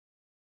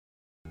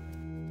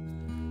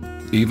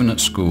Even at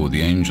school,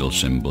 the angel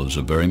symbols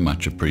are very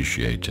much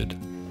appreciated.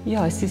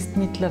 Ja, es ist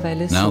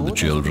mittlerweile Now so, the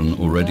children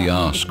already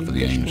ask for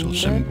the angel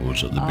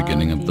symbols at the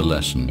beginning of the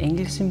lesson.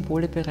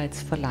 Engelsymbole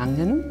bereits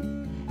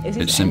verlangen.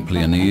 It's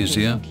simply an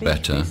easier,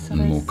 better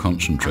and more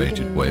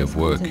concentrated way of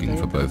working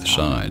for both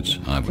sides,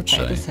 I would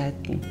say,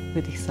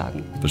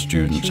 for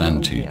students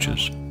and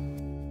teachers.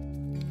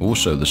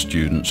 Also, the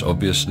students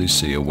obviously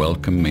see a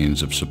welcome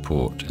means of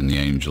support in the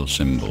angel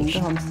symbols.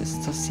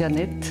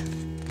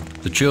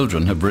 The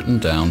children have written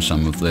down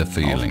some of their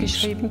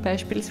feelings.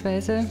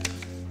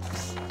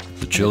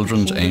 The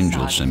children's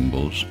angel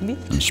symbols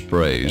and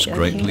sprays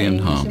greatly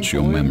enhance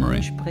your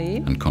memory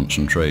and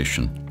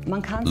concentration.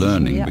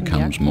 Learning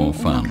becomes more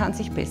fun.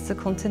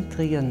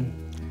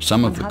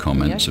 Some of the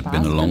comments have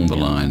been along the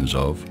lines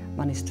of,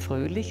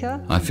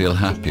 I feel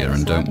happier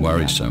and don't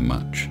worry so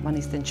much.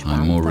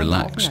 I'm more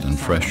relaxed and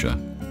fresher.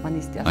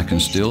 I can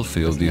still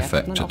feel the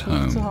effect at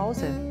home.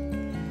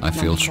 I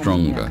feel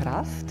stronger.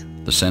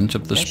 The scent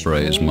of the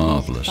spray is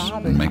marvelous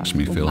and makes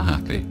me feel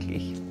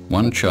happy.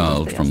 One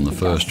child from the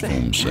first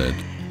form said,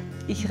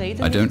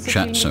 I don't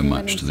chat so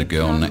much to the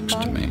girl next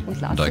to me,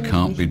 and I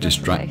can't be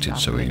distracted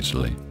so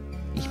easily.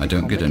 I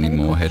don't get any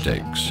more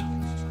headaches.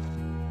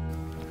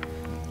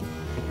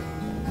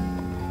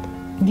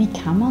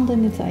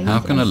 How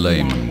can a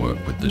layman work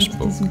with this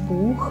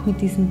book?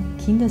 Mit diesen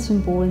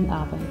Kindersymbolen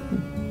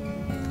arbeiten?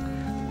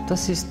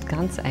 Das ist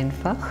ganz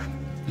einfach.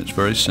 It's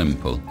very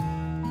simple.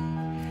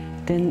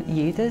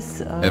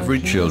 Every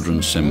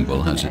children's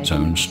symbol has its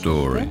own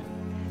story.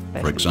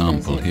 For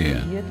example,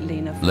 here,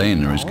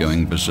 Lena is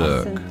going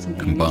berserk,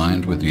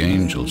 combined with the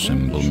angel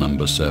symbol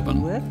number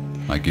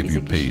 7, I give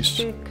you peace.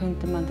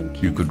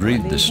 You could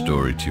read this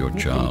story to your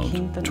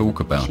child, talk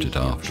about it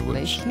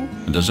afterwards,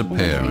 and as a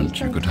parent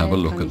you could have a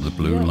look at the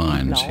blue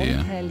lines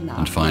here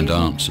and find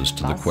answers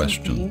to the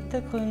question,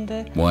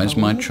 why is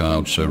my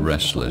child so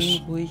restless?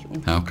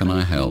 How can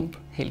I help?